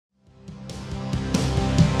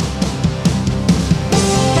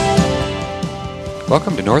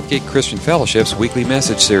Welcome to Northgate Christian Fellowship's weekly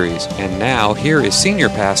message series. And now, here is Senior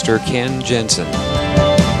Pastor Ken Jensen.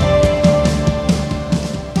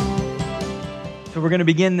 So we're going to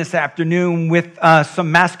begin this afternoon with some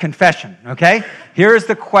mass confession, okay? Here is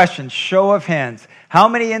the question, show of hands. How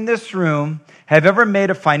many in this room have ever made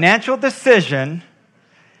a financial decision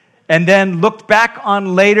and then looked back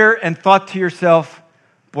on later and thought to yourself,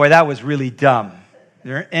 boy, that was really dumb? Is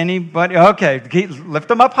there anybody? Okay, lift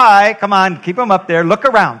them up high. Come on, keep them up there. Look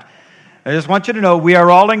around. I just want you to know we are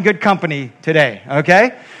all in good company today,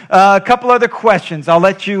 okay? A couple other questions. I'll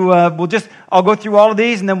let you, I'll go through all of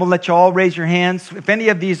these and then we'll let you all raise your hands if any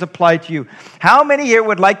of these apply to you. How many here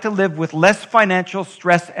would like to live with less financial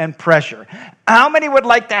stress and pressure? How many would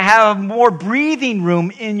like to have more breathing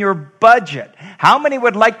room in your budget? How many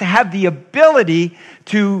would like to have the ability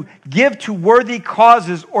to give to worthy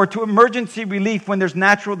causes or to emergency relief when there's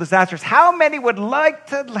natural disasters? How many would like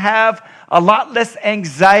to have a lot less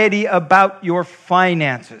anxiety about your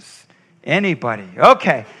finances? Anybody?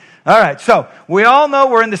 Okay. All right, so we all know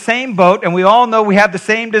we're in the same boat and we all know we have the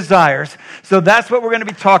same desires. So that's what we're going to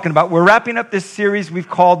be talking about. We're wrapping up this series we've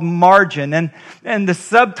called Margin. And the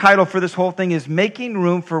subtitle for this whole thing is Making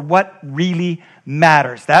Room for What Really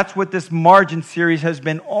Matters. That's what this Margin series has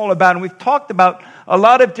been all about. And we've talked about a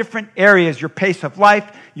lot of different areas, your pace of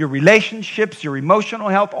life, your relationships, your emotional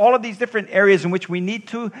health, all of these different areas in which we need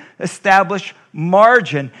to establish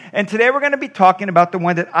margin. And today we're going to be talking about the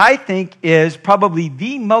one that I think is probably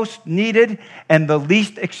the most needed and the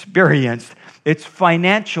least experienced. It's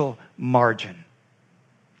financial margin.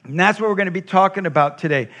 And that's what we're going to be talking about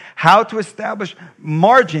today. How to establish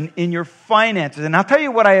margin in your finances. And I'll tell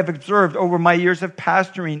you what I have observed over my years of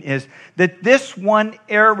pastoring is that this one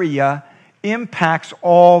area impacts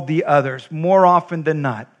all the others more often than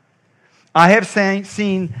not. I have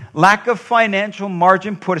seen lack of financial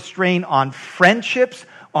margin put a strain on friendships,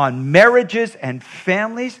 on marriages and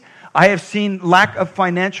families. I have seen lack of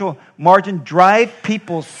financial margin drive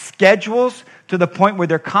people's schedules to the point where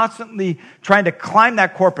they're constantly trying to climb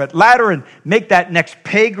that corporate ladder and make that next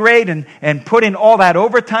pay grade and put in all that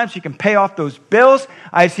overtime so you can pay off those bills.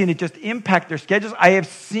 I've seen it just impact their schedules. I have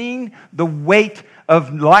seen the weight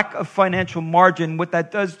of lack of financial margin, what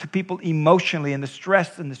that does to people emotionally and the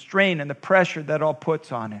stress and the strain and the pressure that all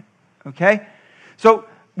puts on it, okay? So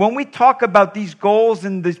when we talk about these goals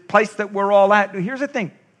and this place that we're all at, here's the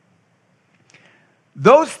thing.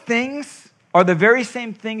 Those things are the very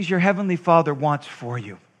same things your Heavenly Father wants for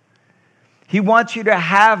you. He wants you to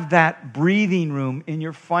have that breathing room in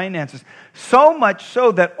your finances. So much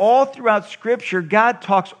so that all throughout Scripture, God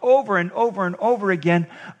talks over and over and over again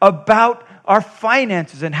about our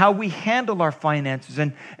finances and how we handle our finances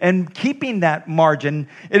and keeping that margin.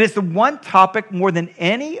 It is the one topic more than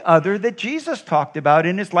any other that Jesus talked about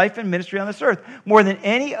in his life and ministry on this earth. More than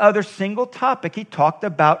any other single topic, he talked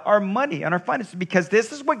about our money and our finances because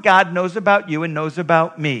this is what God knows about you and knows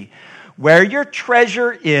about me. Where your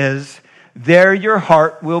treasure is, there your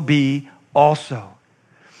heart will be also.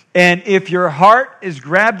 And if your heart is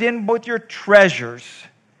grabbed in with your treasures,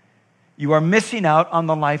 you are missing out on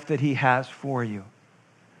the life that he has for you.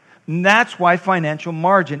 And that's why financial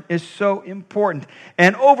margin is so important.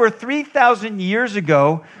 And over 3,000 years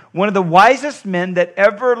ago, one of the wisest men that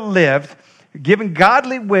ever lived, given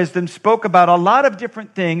godly wisdom, spoke about a lot of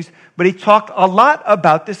different things, but he talked a lot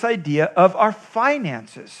about this idea of our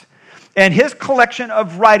finances. And his collection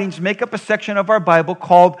of writings make up a section of our Bible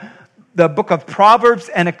called the book of Proverbs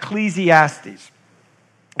and Ecclesiastes.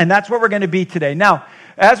 And that's where we're going to be today. Now,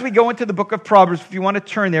 as we go into the book of Proverbs, if you want to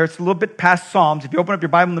turn there, it's a little bit past Psalms. If you open up your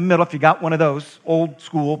Bible in the middle, if you got one of those old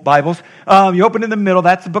school Bibles, you open in the middle,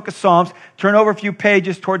 that's the book of Psalms. Turn over a few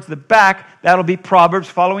pages towards the back, that'll be Proverbs.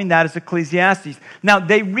 Following that is Ecclesiastes. Now,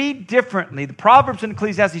 they read differently. The Proverbs and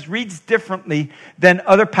Ecclesiastes reads differently than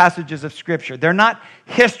other passages of Scripture. They're not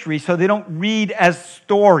history, so they don't read as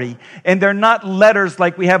story. And they're not letters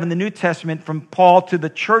like we have in the New Testament from Paul to the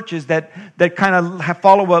churches that kind of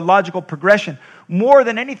follow a logical progression. More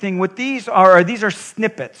than anything, what these are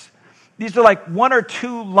snippets. These are like one or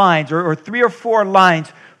two lines or three or four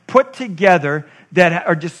lines put together that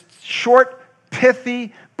are just short,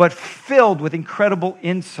 pithy, but filled with incredible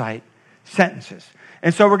insight sentences.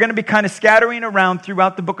 And so we're going to be kind of scattering around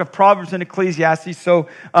throughout the book of Proverbs and Ecclesiastes. So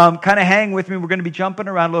kind of hang with me. We're going to be jumping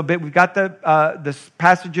around a little bit. We've got the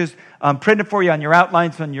passages printed for you on your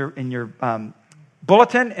outlines in your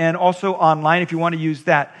bulletin and also online if you want to use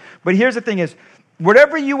that. But here's the thing is,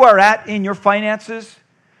 wherever you are at in your finances,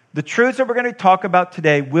 the truths that we're going to talk about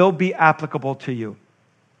today will be applicable to you.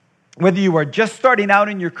 Whether you are just starting out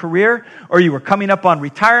in your career, or you are coming up on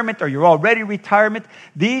retirement, or you're already retirement,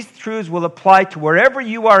 these truths will apply to wherever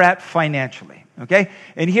you are at financially, okay?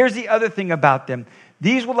 And here's the other thing about them.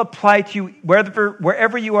 These will apply to you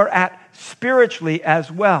wherever you are at spiritually as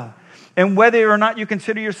well. And whether or not you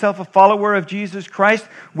consider yourself a follower of Jesus Christ,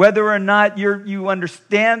 whether or not you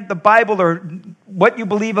understand the Bible or what you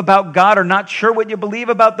believe about God or not sure what you believe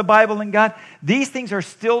about the Bible and God, these things are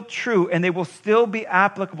still true and they will still be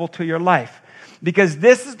applicable to your life. Because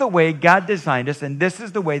this is the way God designed us and this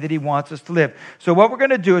is the way that He wants us to live. So what we're going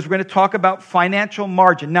to do is we're going to talk about financial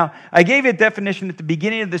margin. Now, I gave you a definition at the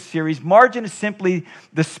beginning of this series. Margin is simply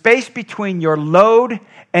the space between your load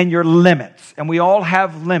and your limits. And we all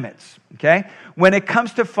have limits, okay? When it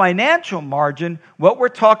comes to financial margin, what we're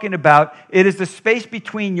talking about, it is the space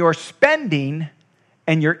between your spending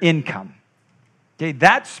and your income. Okay,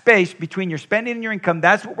 that space between your spending and your income,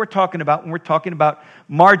 that's what we're talking about when we're talking about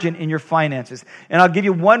margin in your finances. And I'll give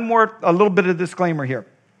you a little bit of disclaimer here.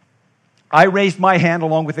 I raised my hand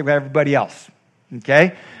along with everybody else,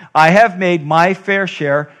 okay? I have made my fair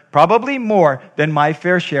share, probably more than my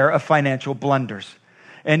fair share of financial blunders.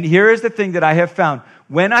 And here is the thing that I have found.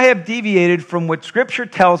 When I have deviated from what Scripture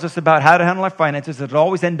tells us about how to handle our finances, it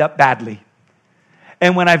always ends up badly.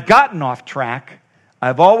 And when I've gotten off track,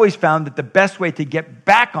 I've always found that the best way to get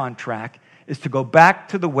back on track is to go back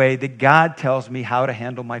to the way that God tells me how to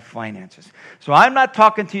handle my finances. So I'm not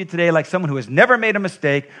talking to you today like someone who has never made a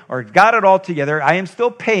mistake or got it all together. I am still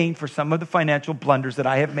paying for some of the financial blunders that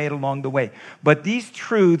I have made along the way. But these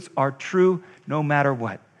truths are true no matter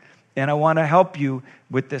what. And I want to help you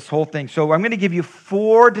with this whole thing. So I'm going to give you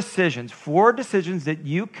four decisions that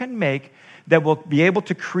you can make that will be able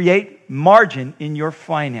to create margin in your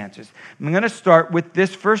finances. I'm going to start with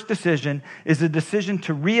this first decision is a decision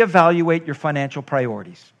to reevaluate your financial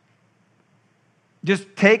priorities.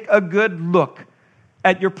 Just take a good look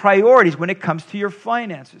at your priorities when it comes to your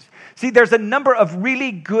finances. See, there's a number of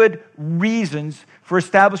really good reasons for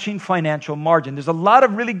establishing financial margin. There's a lot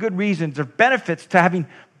of really good reasons or benefits to having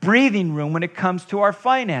breathing room when it comes to our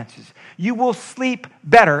finances. You will sleep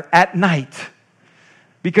better at night,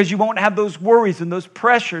 because you won't have those worries and those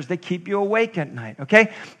pressures that keep you awake at night,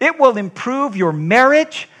 okay? It will improve your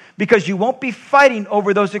marriage because you won't be fighting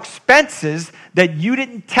over those expenses that you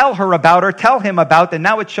didn't tell her about or tell him about, and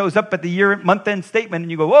now it shows up at the month-end statement,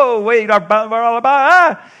 and you go, whoa, wait,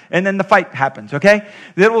 and then the fight happens, okay?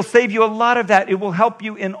 That will save you a lot of that. It will help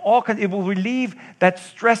you in all kinds. It will relieve that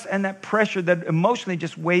stress and that pressure that emotionally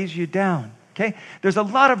just weighs you down, okay? There's a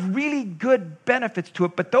lot of really good benefits to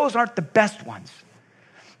it, but those aren't the best ones.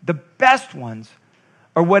 The best ones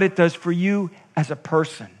are what it does for you as a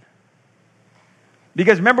person.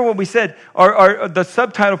 Because remember what we said, the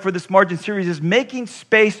subtitle for this margin series is Making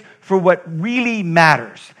Space for What Really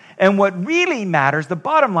Matters. And what really matters, the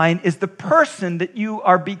bottom line, is the person that you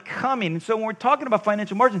are becoming. And so when we're talking about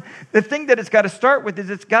financial margin, the thing that it's got to start with is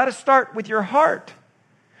it's got to start with your heart.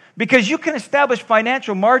 Because you can establish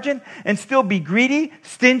financial margin and still be greedy,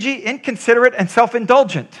 stingy, inconsiderate, and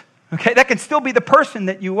self-indulgent. Okay, that can still be the person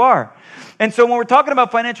that you are. And so when we're talking about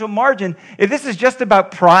financial margin, if this is just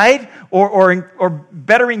about pride or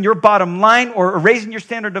bettering your bottom line or raising your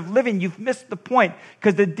standard of living, you've missed the point.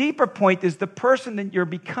 Because the deeper point is the person that you're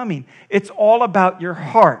becoming. It's all about your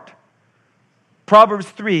heart. Proverbs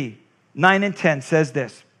 3:9-10 says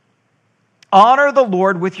this: Honor the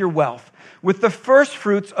Lord with your wealth, with the first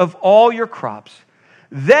fruits of all your crops.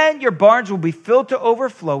 Then your barns will be filled to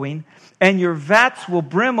overflowing, and your vats will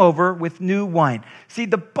brim over with new wine. See,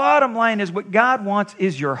 the bottom line is what God wants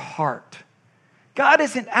is your heart. God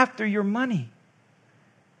isn't after your money.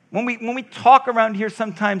 When we talk around here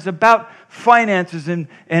sometimes about finances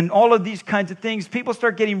and all of these kinds of things, people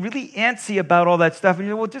start getting really antsy about all that stuff. And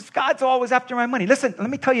you go, well, just God's always after my money. Listen, let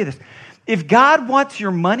me tell you this. If God wants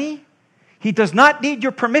your money, He does not need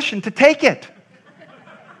your permission to take it.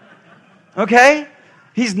 Okay?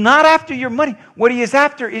 He's not after your money. What He is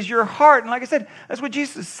after is your heart. And like I said, that's what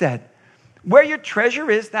Jesus said. Where your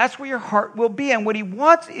treasure is, that's where your heart will be. And what He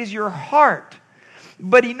wants is your heart.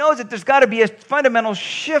 But He knows that there's got to be a fundamental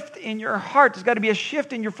shift in your heart. There's got to be a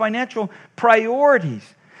shift in your financial priorities.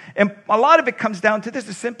 And a lot of it comes down to this,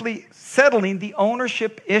 is simply settling the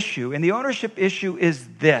ownership issue. And the ownership issue is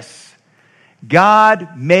this: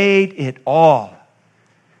 God made it all.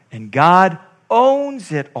 And God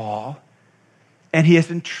owns it all. And He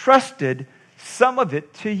has entrusted some of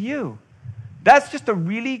it to you. That's just a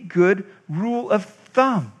really good rule of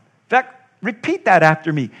thumb. In fact, repeat that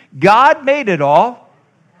after me. God made it all.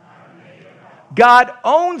 God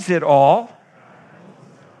owns it all.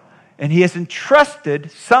 And He has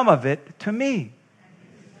entrusted some of it to me.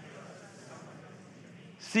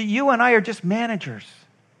 See, you and I are just managers.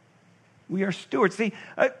 We are stewards. See,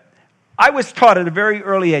 I was taught at a very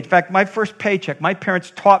early age. In fact, my first paycheck, my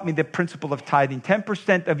parents taught me the principle of tithing.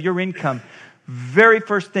 10% of your income, very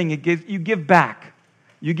first thing, you give back.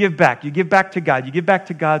 You give back. You give back to God. You give back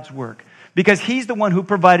to God's work. Because He's the one who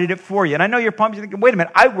provided it for you. And I know you're probably thinking, wait a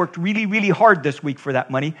minute, I worked really, really hard this week for that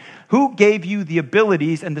money. Who gave you the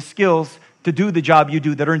abilities and the skills to do the job you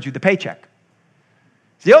do that earns you the paycheck?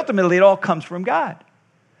 See, ultimately, it all comes from God.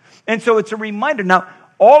 And so it's a reminder. Now,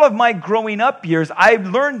 all of my growing up years, I've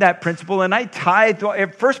learned that principle, and I tithe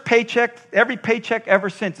first paycheck, every paycheck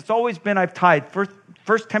ever since. It's always been I've tithed.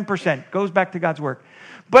 First 10% goes back to God's work.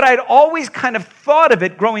 But I'd always kind of thought of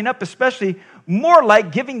it growing up, especially more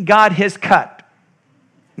like giving God His cut.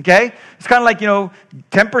 Okay? It's kind of like,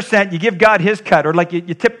 10%, you give God His cut, or like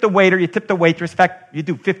you tip the waiter, you tip the waitress. In fact, you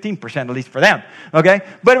do 15% at least for them. Okay?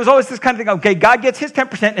 But it was always this kind of thing, okay, God gets His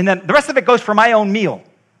 10%, and then the rest of it goes for my own meal.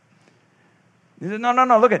 He said, no,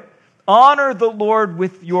 look at it. Honor the Lord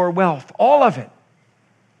with your wealth. All of it.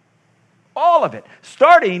 All of it.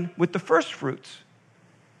 Starting with the first fruits.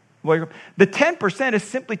 The 10% is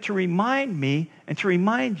simply to remind me and to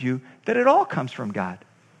remind you that it all comes from God.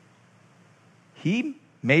 He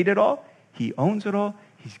made it all. He owns it all.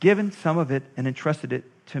 He's given some of it and entrusted it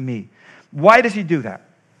to me. Why does He do that?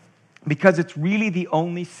 Because it's really the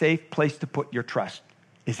only safe place to put your trust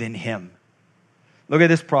is in Him. Look at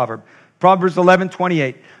this proverb. Proverbs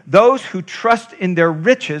 11:28. Those who trust in their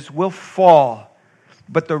riches will fall,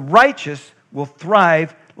 but the righteous will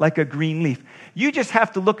thrive like a green leaf. You just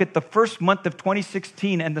have to look at the first month of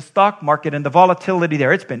 2016 and the stock market and the volatility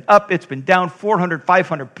there. It's been up, it's been down 400,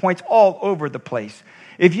 500 points all over the place.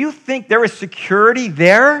 If you think there is security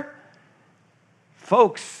there,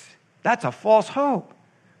 folks, that's a false hope.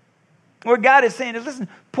 What God is saying is, listen,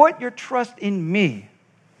 put your trust in me.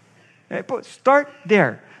 Start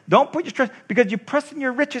there. Don't put your trust, because you trust in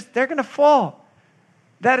your riches, they're going to fall.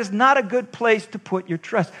 That is not a good place to put your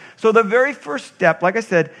trust. So the very first step, like I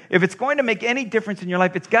said, if it's going to make any difference in your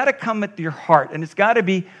life, it's got to come at your heart, and it's got to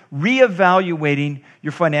be reevaluating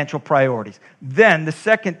your financial priorities. Then the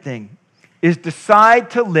second thing is decide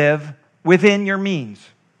to live within your means.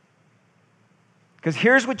 Because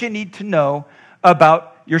here's what you need to know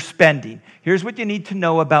about your spending. Here's what you need to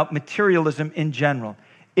know about materialism in general.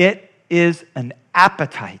 It is an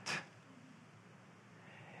appetite.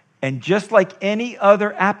 And just like any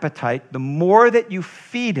other appetite, the more that you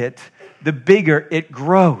feed it, the bigger it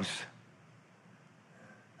grows.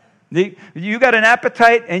 You got an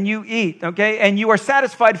appetite and you eat, okay? And you are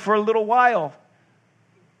satisfied for a little while.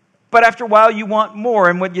 But after a while, you want more.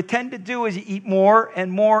 And what you tend to do is you eat more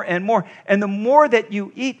and more and more. And the more that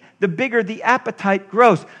you eat, the bigger the appetite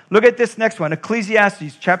grows. Look at this next one,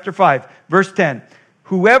 Ecclesiastes chapter 5, verse 10.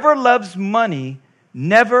 Whoever loves money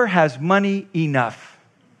never has money enough.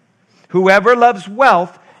 Whoever loves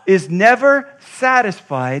wealth is never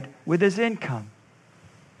satisfied with his income.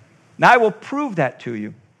 Now, I will prove that to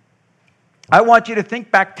you. I want you to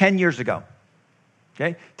think back 10 years ago.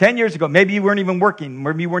 Okay? 10 years ago. Maybe you weren't even working.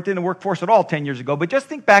 Maybe you weren't in the workforce at all 10 years ago. But just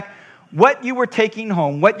think back what you were taking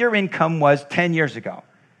home, what your income was 10 years ago.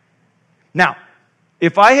 Now,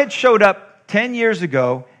 if I had showed up 10 years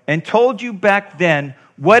ago and told you back then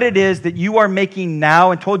what it is that you are making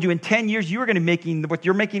now, and told you in 10 years you were going to be making what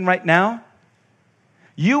you're making right now,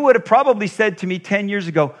 you would have probably said to me 10 years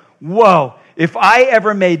ago, whoa, if I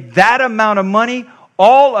ever made that amount of money,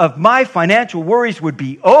 all of my financial worries would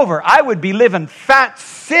be over. I would be living fat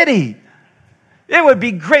city. It would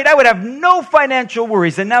be great. I would have no financial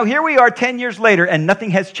worries. And now here we are 10 years later, and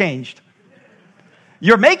nothing has changed.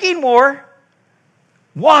 You're making more.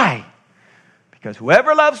 Why? Because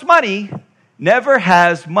whoever loves money never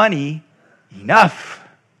has money enough.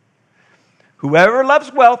 Whoever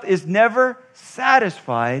loves wealth is never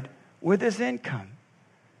satisfied with his income.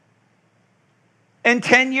 And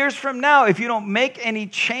 10 years from now, if you don't make any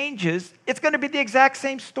changes, it's going to be the exact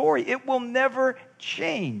same story. It will never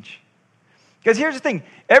change. Because here's the thing.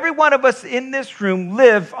 Every one of us in this room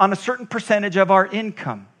live on a certain percentage of our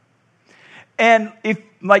income. And if,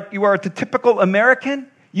 like you are the typical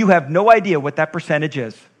American, you have no idea what that percentage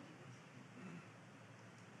is.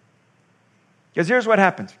 Because here's what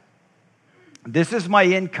happens. This is my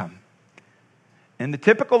income. And the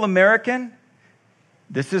typical American,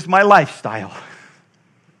 this is my lifestyle.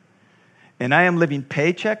 And I am living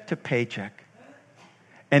paycheck to paycheck.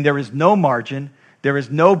 And there is no margin. There is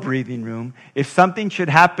no breathing room. If something should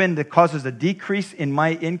happen that causes a decrease in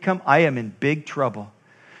my income, I am in big trouble.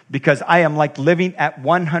 Because I am like living at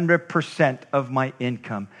 100% of my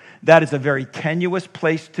income. that is a very tenuous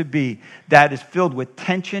place to be. That is filled with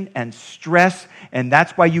tension and stress, and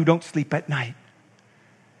that's why you don't sleep at night.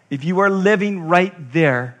 If you are living right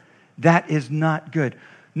there, that is not good.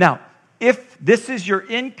 Now, if this is your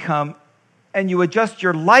income and you adjust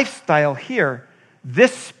your lifestyle here,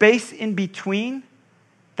 this space in between,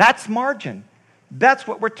 that's margin. That's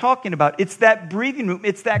what we're talking about. It's that breathing room.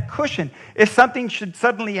 It's that cushion. If something should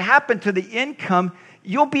suddenly happen to the income,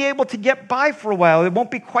 you'll be able to get by for a while. It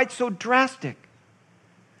won't be quite so drastic.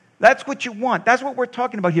 That's what you want. That's what we're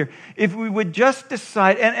talking about here. If we would just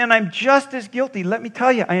decide, and I'm just as guilty, let me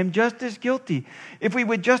tell you, I am just as guilty. If we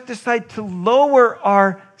would just decide to lower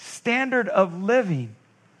our standard of living,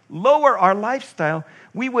 lower our lifestyle,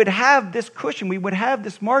 we would have this cushion, we would have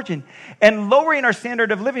this margin. And lowering our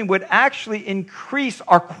standard of living would actually increase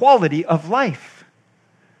our quality of life.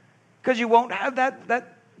 Because you won't have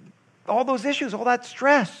that all those issues, all that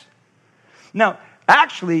stress. Now,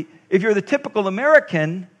 actually, if you're the typical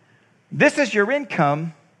American, this is your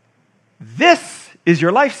income, this is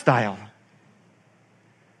your lifestyle.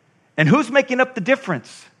 And who's making up the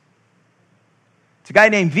difference? It's a guy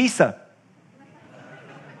named Visa.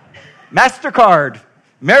 MasterCard,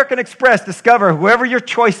 American Express, Discover, whoever your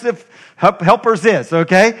choice of helpers is,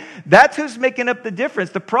 okay? That's who's making up the difference.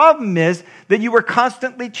 The problem is that you were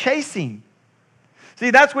constantly chasing. See,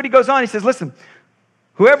 that's what he goes on. He says, listen,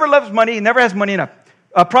 whoever loves money never has money enough.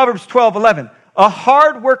 Proverbs 12:11. A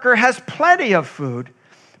hard worker has plenty of food,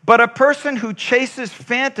 but a person who chases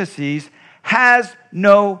fantasies has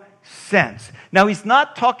no sense. Now, he's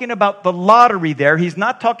not talking about the lottery there. He's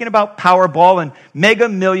not talking about Powerball and Mega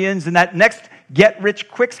Millions and that next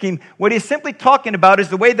get-rich-quick scheme. What he's simply talking about is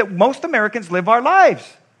the way that most Americans live our lives.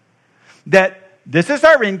 That this is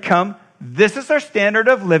our income, this is our standard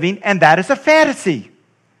of living, and that is a fantasy.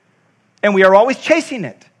 And we are always chasing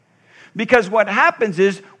it. Because what happens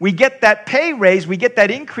is we get that pay raise, we get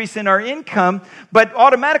that increase in our income, but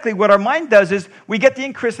automatically what our mind does is we get the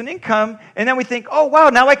increase in income, and then we think, oh, wow,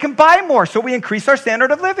 now I can buy more. So we increase our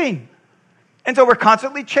standard of living. And so we're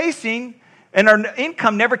constantly chasing, and our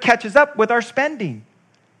income never catches up with our spending.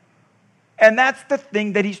 And that's the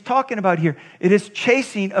thing that he's talking about here. It is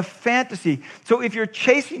chasing a fantasy. So if you're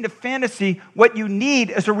chasing a fantasy, what you need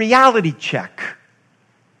is a reality check.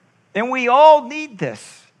 And we all need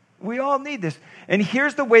this. We all need this. And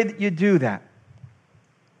here's the way that you do that.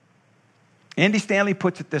 Andy Stanley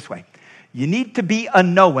puts it this way. You need to be a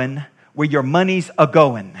knowing where your money's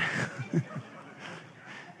a-going.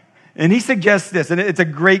 And he suggests this, and it's a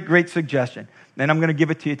great, great suggestion. And I'm going to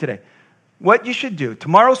give it to you today. What you should do,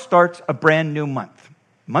 tomorrow starts a brand new month.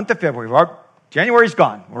 Month of February. January's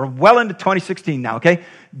gone. We're well into 2016 now, okay?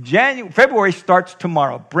 February starts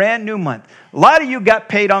tomorrow, brand new month. A lot of you got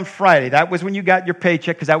paid on Friday. That was when you got your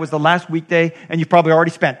paycheck because that was the last weekday and you probably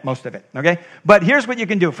already spent most of it, okay? But here's what you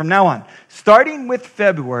can do from now on. Starting with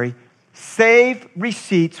February, save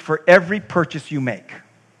receipts for every purchase you make.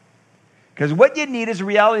 Because what you need is a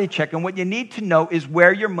reality check, and what you need to know is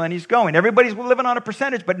where your money's going. Everybody's living on a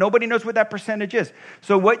percentage, but nobody knows what that percentage is.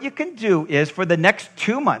 So what you can do is for the next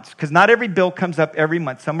 2 months, because not every bill comes up every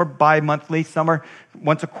month. Some are bi-monthly, some are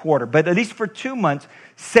once a quarter. But at least for 2 months,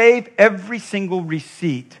 save every single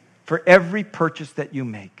receipt for every purchase that you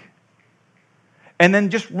make. And then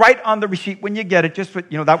just write on the receipt when you get it, just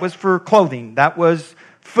that was for clothing, that was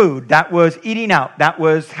food, that was eating out, that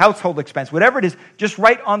was household expense, whatever it is, just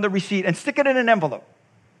write on the receipt and stick it in an envelope.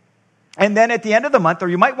 And then at the end of the month, or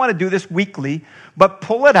you might want to do this weekly, but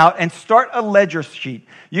pull it out and start a ledger sheet.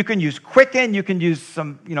 You can use Quicken, you can use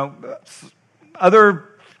some, other,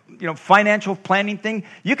 financial planning thing.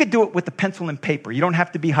 You could do it with the pencil and paper. You don't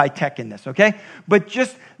have to be high tech in this, okay? But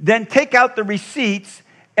just then take out the receipts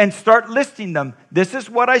and start listing them. This is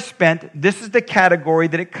what I spent. This is the category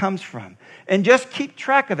that it comes from. And just keep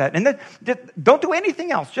track of that. And then don't do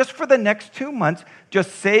anything else. Just for the next 2 months,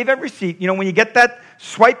 just save a receipt. When you get that,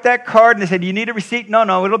 swipe that card and they say, do you need a receipt?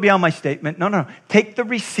 No, it'll be on my statement. No. Take the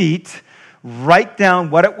receipt, write down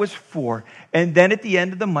what it was for, and then at the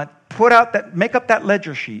end of the month, make up that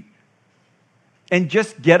ledger sheet and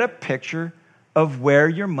just get a picture of where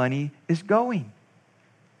your money is going.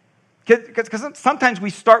 Because sometimes we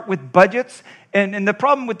start with budgets, and the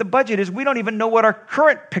problem with the budget is we don't even know what our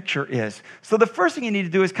current picture is. So the first thing you need to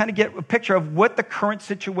do is kind of get a picture of what the current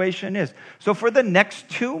situation is. So for the next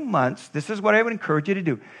 2 months, this is what I would encourage you to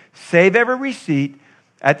do. Save every receipt.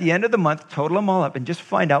 At the end of the month, total them all up and just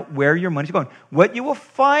find out where your money's going. What you will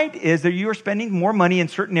find is that you are spending more money in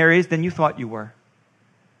certain areas than you thought you were.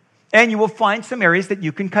 And you will find some areas that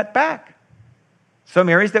you can cut back. Some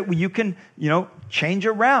areas that you can, change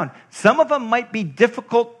around. Some of them might be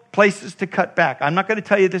difficult places to cut back. I'm not going to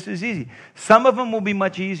tell you this is easy. Some of them will be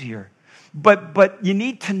much easier. But you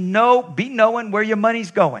need to be knowing where your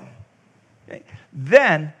money's going. Okay?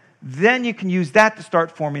 Then you can use that to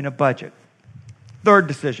start forming a budget. Third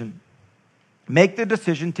decision. Make the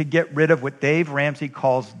decision to get rid of what Dave Ramsey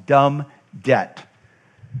calls dumb debt.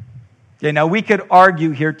 Okay, now we could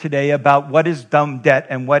argue here today about what is dumb debt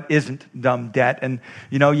and what isn't dumb debt. And,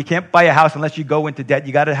 you can't buy a house unless you go into debt.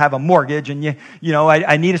 You got to have a mortgage. And,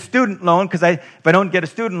 I need a student loan because if I don't get a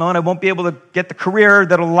student loan, I won't be able to get the career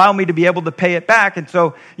that'll allow me to be able to pay it back. And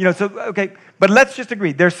so, okay. But let's just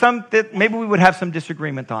agree. There's some that maybe we would have some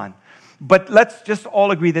disagreement on. But let's just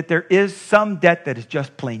all agree that there is some debt that is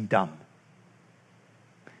just plain dumb.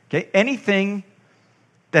 Okay, anything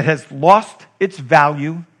that has lost its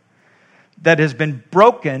value, that has been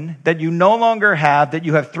broken, that you no longer have, that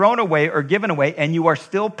you have thrown away or given away, and you are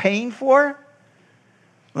still paying for,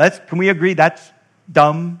 can we agree that's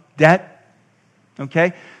dumb debt?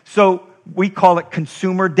 Okay, so we call it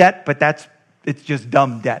consumer debt, but it's just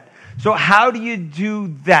dumb debt. So how do you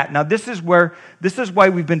do that? Now, this is why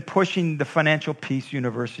we've been pushing the Financial Peace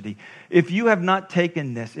University. If you have not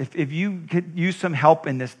taken this, if you could use some help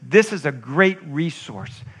in this, this is a great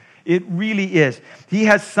resource. It really is. He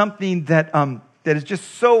has something that is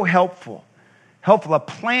just so helpful, a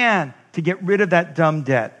plan to get rid of that dumb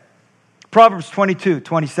debt. Proverbs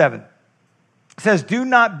 22:27 says, "Do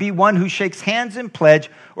not be one who shakes hands in pledge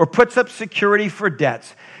or puts up security for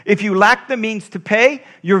debts. If you lack the means to pay,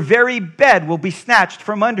 your very bed will be snatched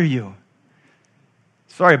from under you."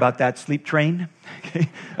 Sorry about that, sleep train. Okay.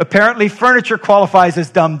 Apparently, furniture qualifies as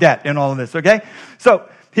dumb debt in all of this, okay? So,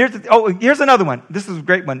 here's another one. This is a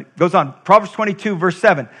great one. It goes on. Proverbs 22, verse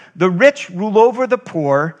 7. "The rich rule over the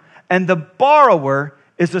poor, and the borrower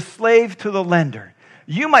is a slave to the lender."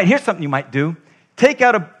 Here's something you might do. Take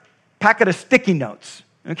out a packet of sticky notes,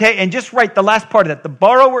 okay, and just write the last part of that. The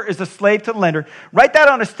borrower is a slave to the lender. Write that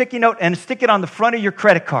on a sticky note and stick it on the front of your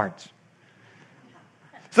credit cards.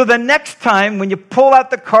 So the next time when you pull out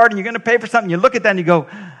the card and you're going to pay for something, you look at that and you go,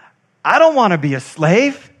 I don't want to be a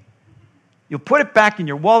slave. You'll put it back in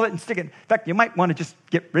your wallet and stick it. In fact, you might want to just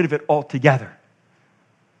get rid of it altogether.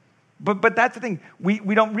 But that's the thing.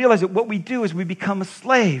 We don't realize it. What we do is we become a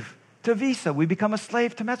slave to Visa. We become a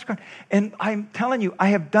slave to MasterCard. And I'm telling you, I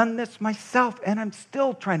have done this myself, and I'm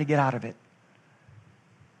still trying to get out of it.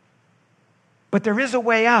 But there is a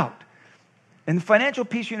way out. In Financial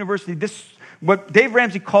Peace University, what Dave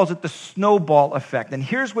Ramsey calls it the snowball effect. And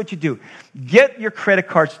here's what you do. Get your credit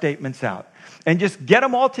card statements out. And just get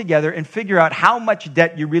them all together and figure out how much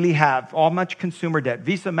debt you really have, how much consumer debt,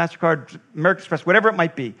 Visa, MasterCard, American Express, whatever it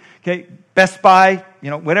might be, okay, Best Buy,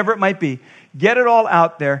 whatever it might be. Get it all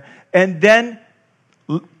out there and then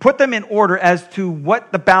put them in order as to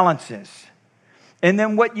what the balance is. And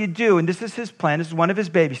then what you do, and this is his plan, this is one of his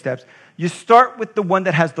baby steps, you start with the one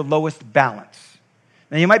that has the lowest balance.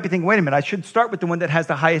 Now you might be thinking, wait a minute, I should start with the one that has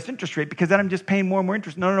the highest interest rate because then I'm just paying more and more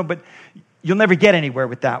interest. No, but you'll never get anywhere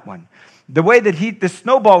with that one. The way that the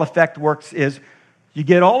snowball effect works is you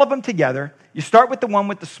get all of them together, you start with the one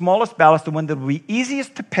with the smallest balance, the one that will be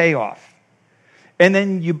easiest to pay off. And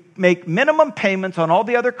then you make minimum payments on all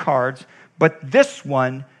the other cards, but this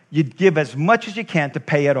one, you give as much as you can to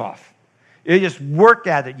pay it off. You just work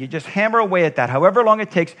at it. You just hammer away at that. However long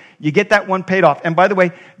it takes, you get that one paid off. And by the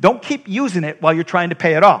way, don't keep using it while you're trying to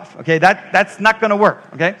pay it off. Okay, that's not going to work.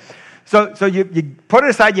 Okay, so you put it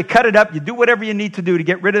aside, you cut it up, you do whatever you need to do to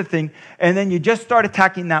get rid of the thing, and then you just start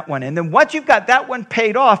attacking that one. And then once you've got that one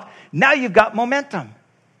paid off, now you've got momentum.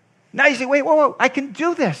 Now you say, wait, whoa, I can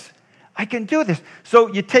do this. I can do this. So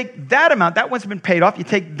you take that amount, that one's been paid off, you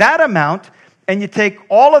take that amount, and you take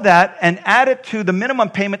all of that and add it to the minimum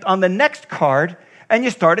payment on the next card, and you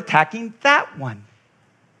start attacking that one.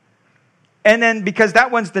 And then because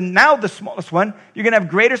that one's now the smallest one, you're going to have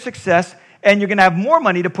greater success, and you're going to have more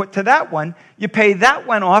money to put to that one. You pay that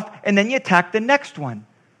one off, and then you attack the next one.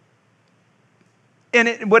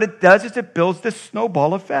 And what it does is it builds this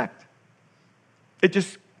snowball effect.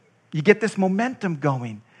 You get this momentum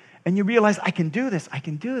going. And you realize, I can do this, I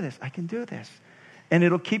can do this, I can do this. And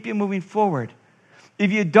it'll keep you moving forward.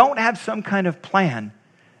 If you don't have some kind of plan,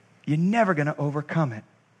 you're never going to overcome it.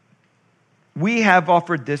 We have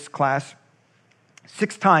offered this class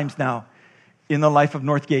 6 times now in the life of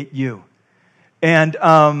Northgate U. And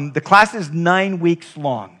the class is 9 weeks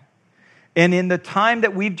long. And in the time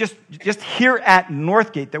that we've just here at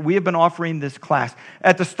Northgate, that we have been offering this class,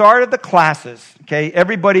 at the start of the classes, okay,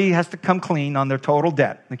 everybody has to come clean on their total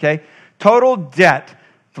debt, okay? Total debt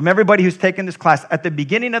from everybody who's taken this class at the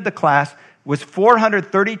beginning of the class was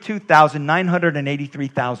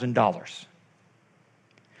 $432,983,000.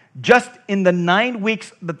 just in the 9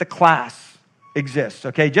 weeks that the class exists,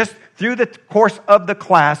 okay? Just through the course of the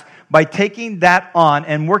class, by taking that on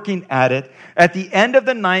and working at it, at the end of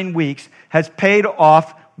the 9 weeks, has paid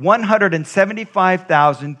off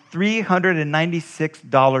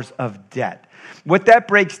 $175,396 of debt. What that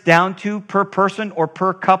breaks down to per person or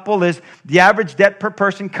per couple is the average debt per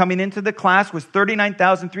person coming into the class was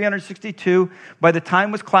 $39,362. By the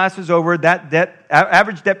time class was over, that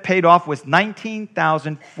average debt paid off was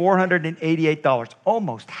 $19,488,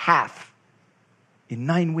 almost half in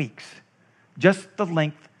 9 weeks, just the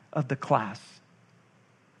length of the class.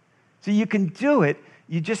 So you can do it,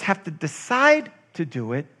 you just have to decide to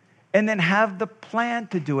do it, and then have the plan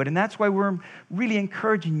to do it. And that's why we're really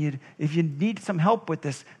encouraging you, if you need some help with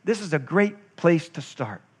this, this is a great place to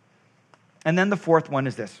start. And then the fourth one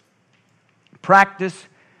is this: practice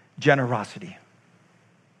generosity.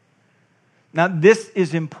 Now, this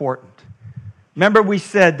is important. Remember, we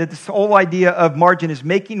said that this whole idea of margin is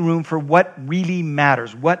making room for what really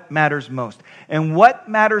matters, what matters most. And what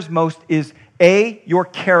matters most is A, your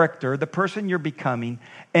character, the person you're becoming,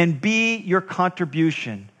 and B, your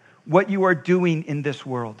contribution, what you are doing in this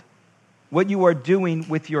world, what you are doing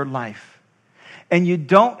with your life. And you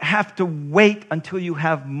don't have to wait until you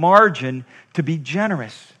have margin to be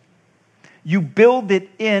generous. You build it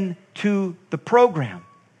into the program.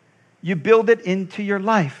 You build it into your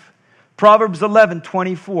life. Proverbs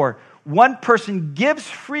 11:24. One person gives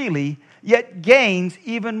freely, yet gains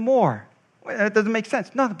even more. Well, that doesn't make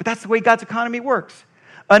sense. No, but that's the way God's economy works.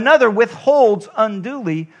 Another withholds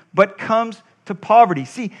unduly, but comes to poverty.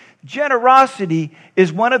 See, generosity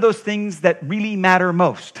is one of those things that really matter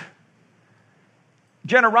most.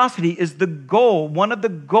 Generosity is the goal, one of the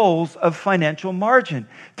goals of financial margin.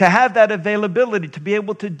 To have that availability, to be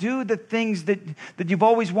able to do the things that you've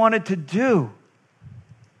always wanted to do.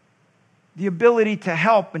 The ability to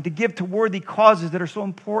help and to give to worthy causes that are so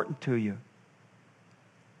important to you.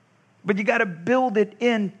 But you got to build it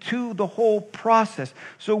into the whole process.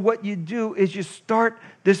 So what you do is you start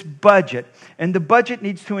this budget. And the budget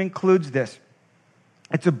needs to include this.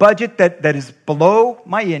 It's a budget that is below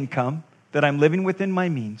my income, that I'm living within my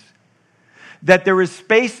means. That there is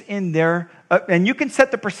space in there, and you can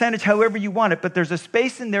set the percentage however you want it, but there's a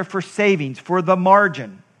space in there for savings, for the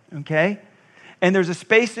margin, okay? And there's a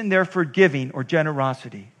space in there for giving or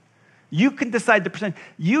generosity. You can decide the percentage.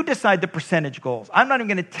 You decide the percentage goals. I'm not even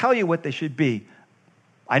going to tell you what they should be.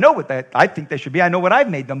 I know what I think they should be. I know what I've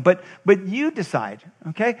made them. But you decide,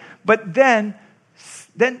 okay? But then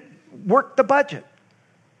work the budget.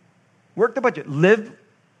 Work the budget. Live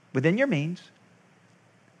within your means.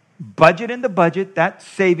 Budget in the budget, that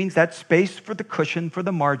savings, that space for the cushion, for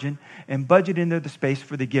the margin, and budget in there the space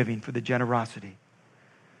for the giving, for the generosity.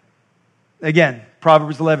 Again,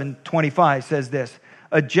 Proverbs 11:25 says this: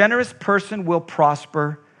 a generous person will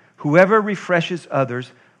prosper. Whoever refreshes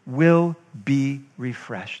others will be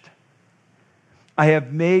refreshed. I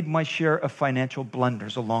have made my share of financial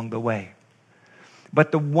blunders along the way.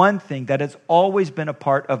 But the one thing that has always been a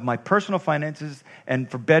part of my personal finances, and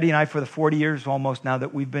for Betty and I for the 40 years almost now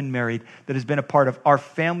that we've been married, that has been a part of our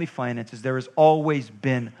family finances, there has always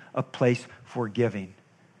been a place for giving.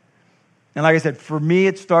 And like I said, for me,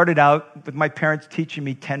 it started out with my parents teaching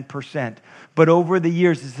me 10%. But over the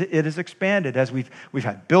years, it has expanded as we've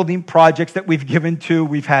had building projects that we've given to.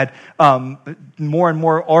 We've had more and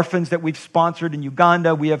more orphans that we've sponsored in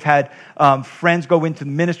Uganda. We have had friends go into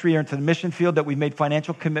the ministry or into the mission field that we've made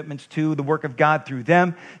financial commitments to, the work of God through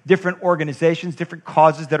them, different organizations, different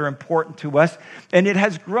causes that are important to us. And it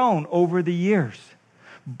has grown over the years.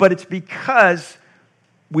 But it's because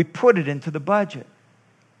we put it into the budget.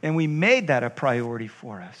 And we made that a priority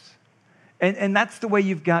for us. And that's the way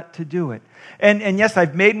you've got to do it. And yes,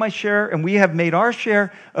 I've made my share, and we have made our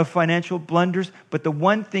share of financial blunders, but the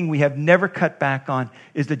one thing we have never cut back on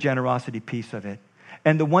is the generosity piece of it.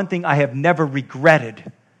 And the one thing I have never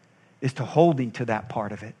regretted is to holding to that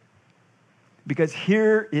part of it. Because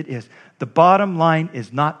here it is. The bottom line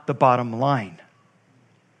is not the bottom line.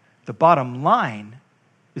 The bottom line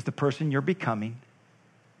is the person you're becoming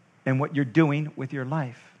and what you're doing with your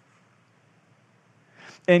life.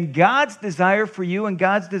 And God's desire for you and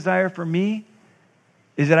God's desire for me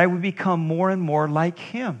is that I would become more and more like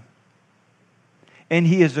Him. And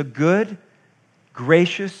He is a good,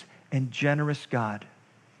 gracious, and generous God.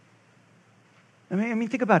 I mean,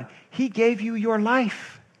 think about it. He gave you your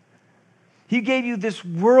life. He gave you this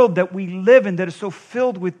world that we live in that is so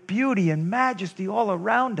filled with beauty and majesty all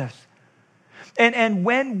around us. And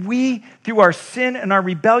when we, through our sin and our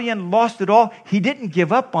rebellion, lost it all, He didn't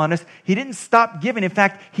give up on us. He didn't stop giving. In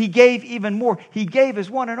fact, He gave even more. He gave His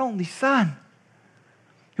one and only Son.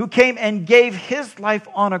 who came and gave his life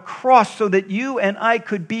on a cross so that you and I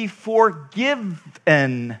could be forgiven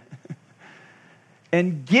and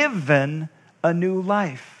given a new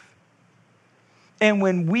life. And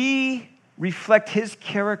when we reflect his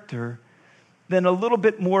character, then a little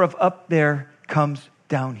bit more of up there comes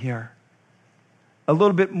down here. A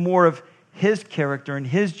little bit more of his character and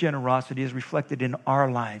his generosity is reflected in our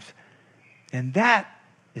lives. And that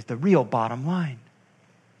is the real bottom line.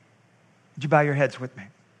 Would you bow your heads with me?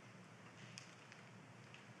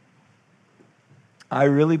 I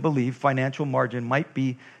really believe financial margin might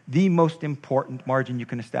be the most important margin you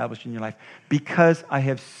can establish in your life, because I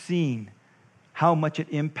have seen how much it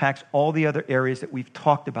impacts all the other areas that we've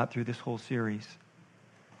talked about through this whole series.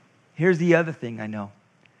 Here's the other thing I know.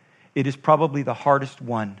 It is probably the hardest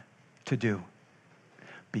one to do,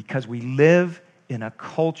 because we live in a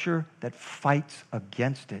culture that fights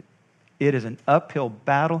against it. It is an uphill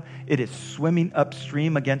battle. It is swimming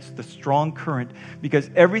upstream against the strong current, because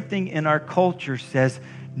everything in our culture says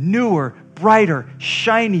newer, brighter,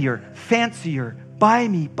 shinier, fancier. Buy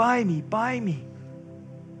me, buy me, buy me.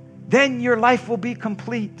 Then your life will be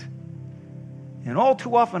complete. And all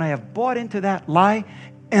too often I have bought into that lie,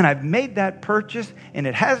 and I've made that purchase, and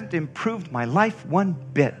it hasn't improved my life one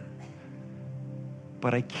bit.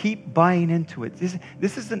 But I keep buying into it.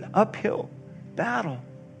 This is an uphill battle.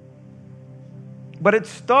 But it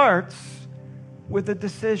starts with a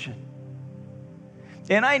decision.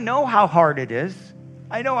 And I know how hard it is.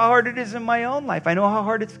 I know how hard it is in my own life. I know how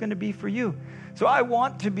hard it's going to be for you. So I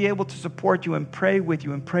want to be able to support you and pray with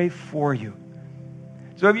you and pray for you.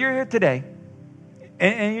 So if you're here today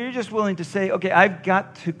and you're just willing to say, okay, I've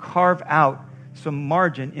got to carve out some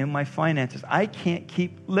margin in my finances. I can't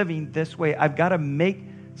keep living this way. I've got to make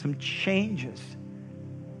some changes.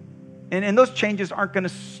 And those changes aren't going to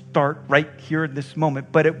start right here in this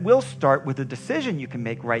moment, but it will start with a decision you can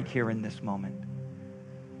make right here in this moment.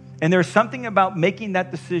 And there's something about making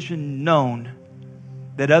that decision known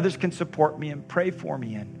that others can support me and pray for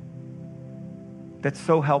me in that's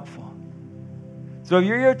so helpful. So if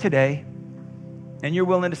you're here today and you're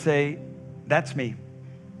willing to say, that's me.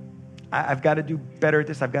 I've got to do better at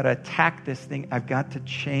this. I've got to attack this thing. I've got to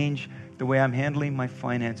change the way I'm handling my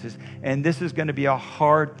finances. And this is going to be a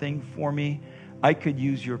hard thing for me. I could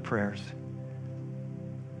use your prayers.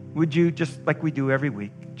 Would you, just like we do every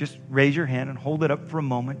week, just raise your hand and hold it up for a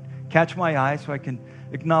moment. Catch my eye so I can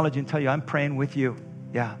acknowledge and tell you I'm praying with you.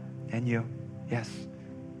 Yeah. And you. Yes.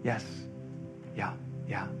 Yes. Yeah.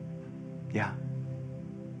 Yeah. Yeah.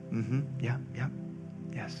 Mm-hmm. Yeah. Yeah.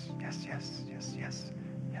 Yes. Yes. Yes. Yes. Yes.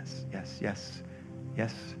 Yes. Yes. Yes.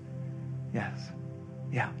 Yes. Yes.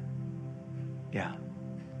 Yeah. Yeah.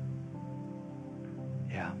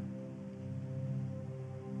 Yeah.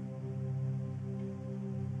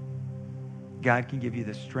 God can give you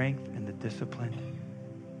the strength and the discipline.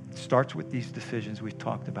 It starts with these decisions we've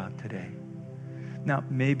talked about today. Now,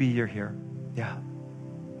 maybe you're here. Yeah.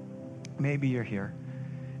 Maybe you're here.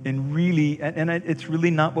 And really, and it's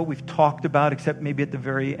really not what we've talked about, except maybe at the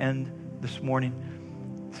very end this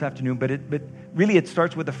morning, this afternoon. But really, it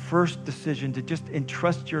starts with the first decision to just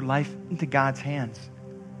entrust your life into God's hands.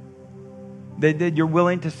 That you're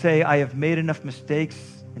willing to say, I have made enough mistakes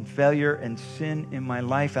and failure and sin in my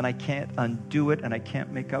life, and I can't undo it, and I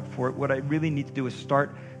can't make up for it. What I really need to do is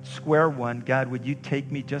start square one. God, would you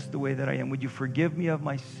take me just the way that I am? Would you forgive me of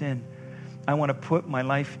my sin? I want to put my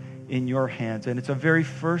life in your hands. And it's a very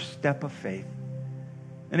first step of faith.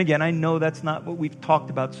 And again, I know that's not what we've talked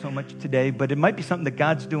about so much today, but it might be something that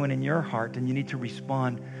God's doing in your heart, and you need to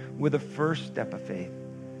respond with a first step of faith.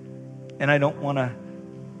 And I don't want to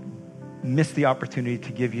miss the opportunity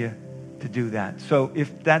to give you to do that. So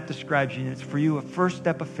if that describes you, and it's for you a first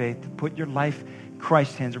step of faith to put your life in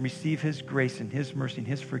Christ's hands and receive his grace and his mercy and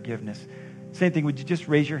his forgiveness. Same thing, would you just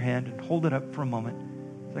raise your hand and hold it up for a moment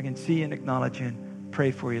so I can see and acknowledge you and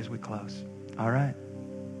pray for you as we close. All right?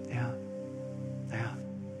 Yeah. Yeah.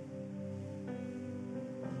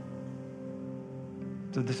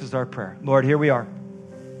 So this is our prayer. Lord, here we are.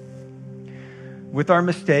 With our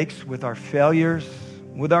mistakes, with our failures,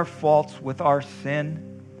 with our faults, with our sin.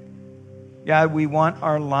 God, we want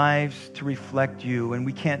our lives to reflect you, and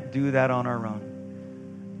we can't do that on our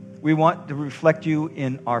own. We want to reflect you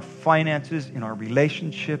in our finances, in our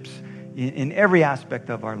relationships, in every aspect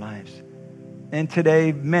of our lives. And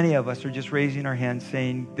today, many of us are just raising our hands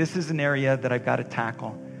saying, this is an area that I've got to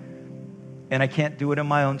tackle. And I can't do it in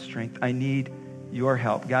my own strength. I need your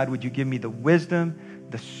help. God, would you give me the wisdom,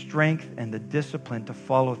 the strength, and the discipline to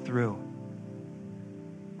follow through?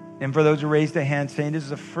 And for those who raised their hands saying this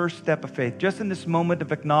is a first step of faith, just in this moment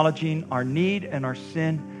of acknowledging our need and our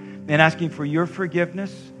sin, and asking for your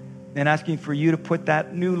forgiveness and asking for you to put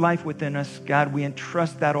that new life within us. God, we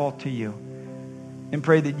entrust that all to you and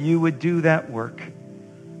pray that you would do that work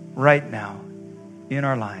right now in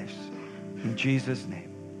our lives. In Jesus'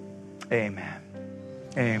 name, amen.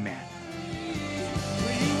 Amen.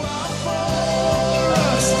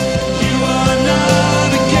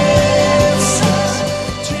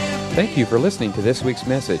 Thank you for listening to this week's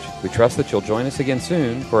message. We trust that you'll join us again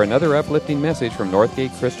soon for another uplifting message from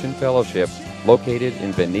Northgate Christian Fellowship, located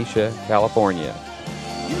in Benicia, California.